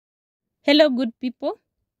Hello, good people.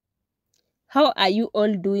 How are you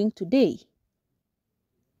all doing today?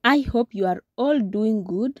 I hope you are all doing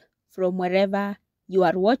good from wherever you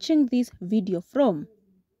are watching this video from.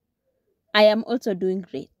 I am also doing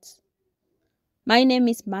great. My name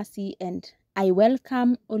is Mercy and I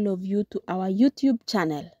welcome all of you to our YouTube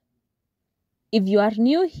channel. If you are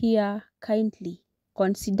new here, kindly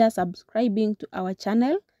consider subscribing to our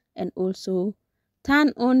channel and also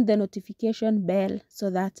turn on the notification bell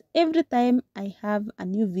so that every time I have a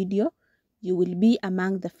new video, you will be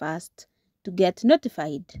among the first to get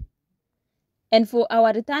notified. And for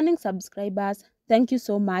our returning subscribers, thank you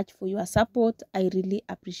so much for your support. I really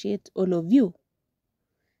appreciate all of you.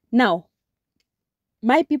 Now,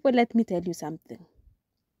 my people, let me tell you something.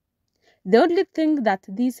 The only thing that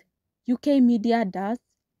this UK media does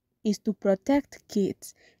is to protect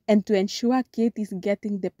kids and to ensure Kate is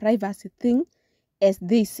getting the privacy thing, as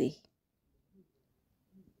they say.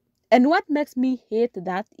 And what makes me hate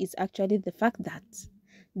that is actually the fact that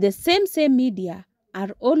the same media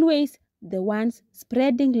are always the ones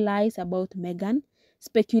spreading lies about Meghan,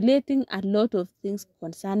 speculating a lot of things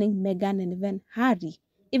concerning Meghan and even Harry,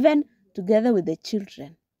 even together with the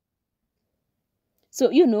children.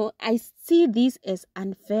 So, I see this as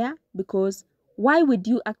unfair because why would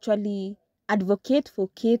you actually advocate for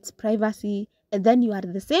kids' privacy and then you are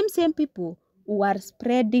the same people who are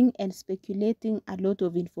spreading and speculating a lot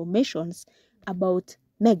of informations about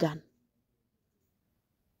Meghan?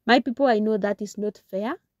 My people, I know that is not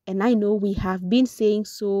fair, and I know we have been saying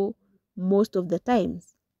so most of the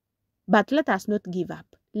times. But let us not give up.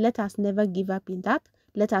 Let us never give up in that.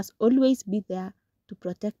 Let us always be there to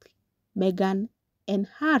protect Meghan and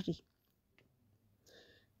Harry.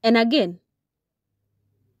 And again,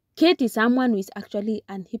 Kate is someone who is actually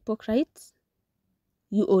an hypocrite.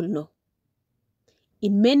 You all know.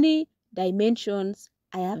 In many dimensions,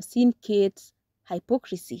 I have seen Kate's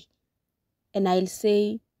hypocrisy. And I'll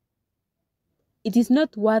say it is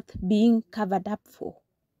not worth being covered up for.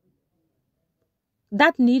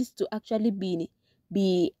 That needs to actually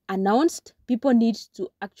be announced. People need to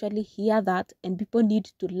actually hear that, and people need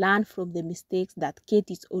to learn from the mistakes that Kate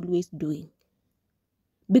is always doing.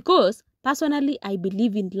 Because personally, I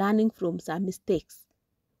believe in learning from some mistakes.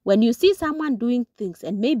 When you see someone doing things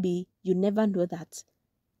and maybe you never know that,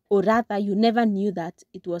 or rather you never knew that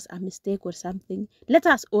it was a mistake or something, let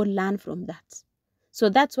us all learn from that. So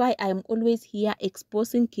that's why I am always here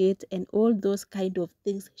exposing Kate and all those kind of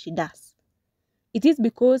things she does. It is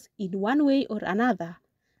because in one way or another,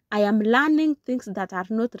 I am learning things that are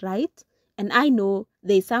not right, and I know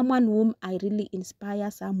there is someone whom I really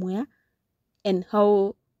inspire somewhere, and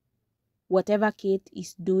how whatever Kate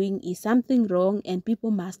is doing is something wrong, and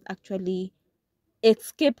people must actually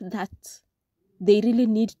escape that. They really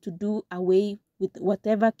need to do away with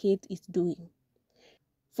whatever Kate is doing.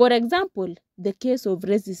 For example, the case of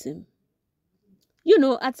racism.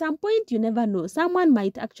 At some point, you never know. Someone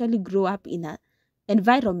might actually grow up in an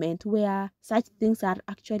environment where such things are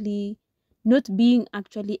actually not being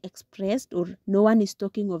actually expressed, or no one is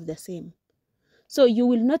talking of the same. So you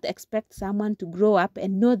will not expect someone to grow up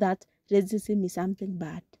and know that racism is something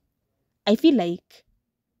bad. I feel like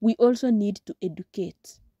we also need to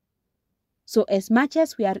educate. So as much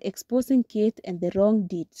as we are exposing Kate and the wrong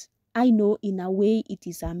deeds, I know in a way it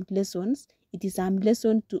is some lessons. It is some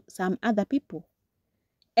lesson to some other people.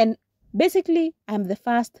 And basically, I'm the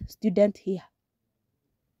first student here.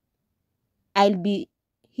 I'll be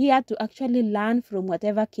here to actually learn from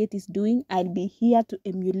whatever Kate is doing. I'll be here to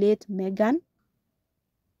emulate Meghan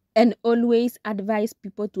and always advise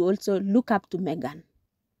people to also look up to Meghan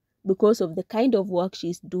because of the kind of work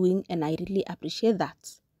she's doing, and I really appreciate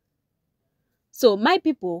that. So my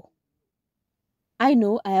people, I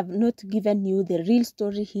know I have not given you the real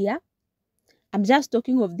story here. I'm just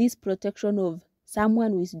talking of this protection of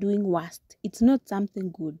someone who is doing worst. It's not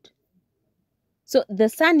something good. So the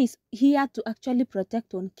son is here to actually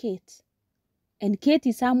protect on Kate. And Kate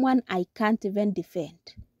is someone I can't even defend.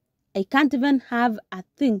 I can't even have a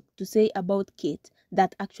thing to say about Kate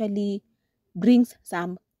that actually brings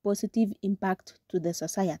some positive impact to the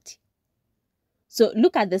society. So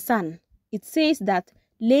look at the son. It says that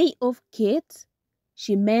lay off Kate,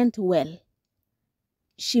 she meant well.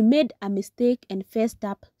 She made a mistake and fessed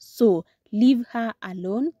up, so leave her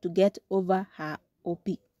alone to get over her OP.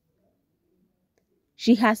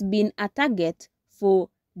 She has been a target for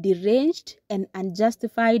deranged and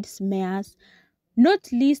unjustified smears,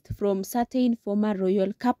 not least from certain former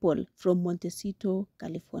royal couple from Montecito,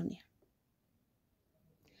 California.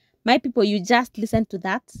 My people, you just listen to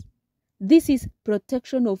that. This is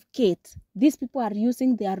protection of Kate. These people are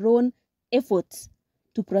using their own efforts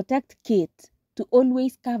to protect Kate, to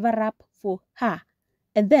always cover up for her.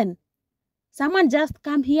 And then someone just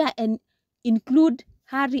come here and include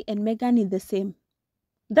Harry and Meghan in the same.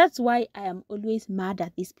 That's why I am always mad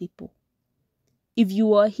at these people. If you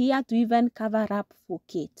were here to even cover up for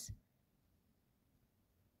Kate,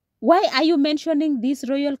 why are you mentioning this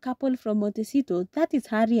royal couple from Montecito? That is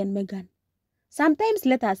Harry and Meghan. Sometimes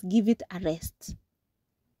let us give it a rest.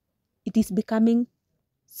 It is becoming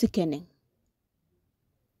sickening.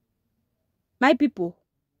 My people,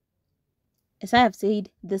 as I have said,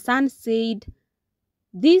 the Sun said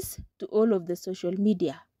this to all of the social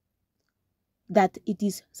media, that it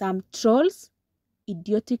is some trolls,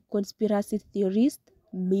 idiotic conspiracy theorists,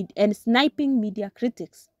 and sniping media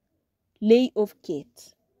critics lay off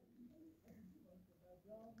Kate.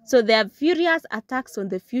 So their furious attacks on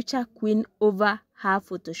the future queen over her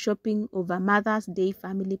photoshopping over Mother's Day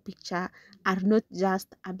family picture are not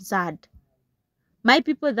just absurd. My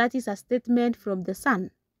people, that is a statement from the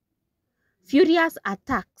Sun. Furious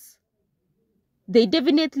attacks. They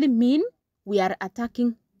definitely mean we are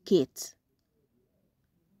attacking Kate.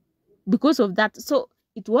 Because of that, so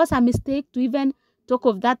it was a mistake to even talk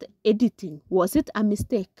of that editing. Was it a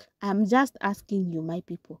mistake? I'm just asking you, my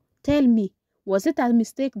people. Tell me, was it a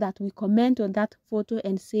mistake that we comment on that photo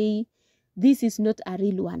and say, this is not a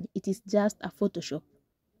real one, it is just a Photoshop?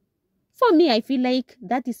 For me, I feel like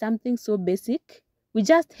that is something so basic. We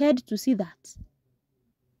just had to see that.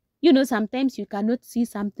 You know, sometimes you cannot see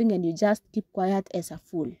something and you just keep quiet as a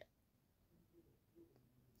fool.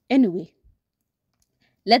 Anyway,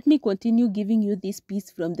 let me continue giving you this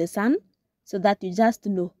piece from the Sun so that you just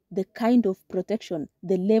know the kind of protection,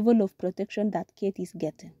 the level of protection that Kate is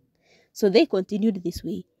getting. So they continued this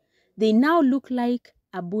way. They now look like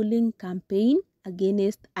a bullying campaign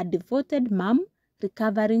against a devoted mom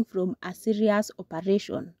recovering from a serious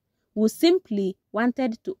operation, who simply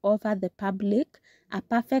wanted to offer the public a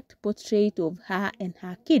perfect portrait of her and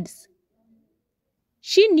her kids.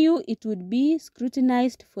 She knew it would be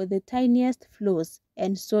scrutinized for the tiniest flaws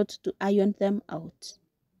and sought to iron them out.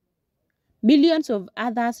 Millions of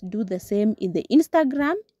others do the same in the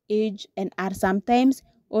Instagram age and are sometimes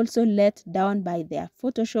also let down by their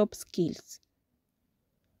Photoshop skills.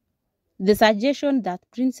 The suggestion that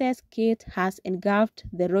Princess Kate has engulfed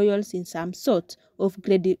the royals in some sort of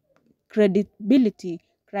credibility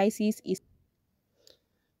crisis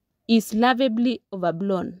is laughably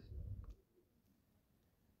overblown.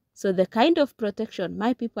 So the kind of protection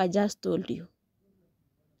my people, I just told you.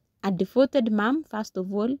 A devoted mom, first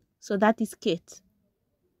of all, so that is Kate.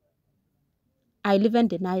 I'll even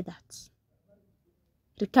deny that.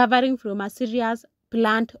 Recovering from a serious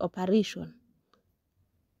planned operation.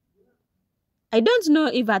 I don't know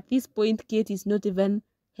if at this point Kate is not even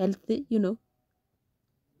healthy, you know.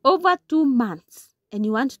 Over 2 months, and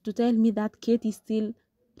you want to tell me that Kate is still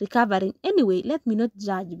recovering. Anyway, let me not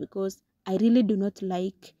judge because I really do not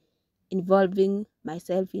like involving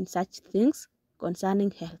myself in such things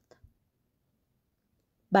concerning health.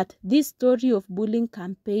 But this story of bullying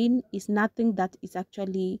campaign is nothing that is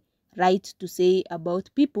actually right to say about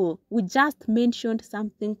people who just mentioned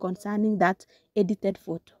something concerning that edited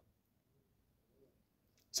photo.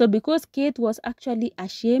 So because Kate was actually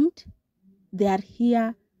ashamed, they are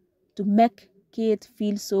here to make Kate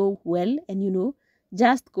feel so well and, you know,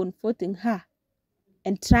 just comforting her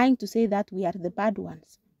and trying to say that we are the bad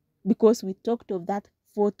ones because we talked of that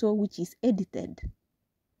photo which is edited.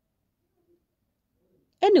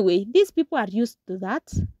 Anyway, these people are used to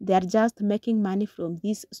that. They are just making money from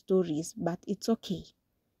these stories, but it's okay.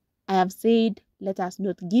 I have said, let us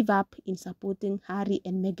not give up in supporting Harry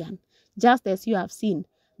and Meghan. Just as you have seen,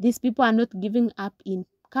 these people are not giving up in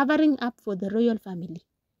covering up for the royal family.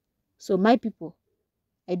 So my people,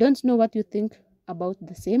 I don't know what you think about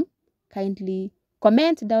the same. Kindly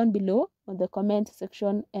comment down below on the comment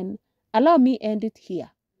section and allow me end it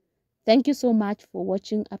here. Thank you so much for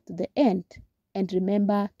watching up to the end. And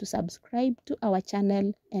remember to subscribe to our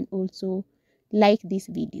channel and also like this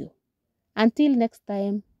video. Until next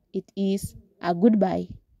time, it is a goodbye.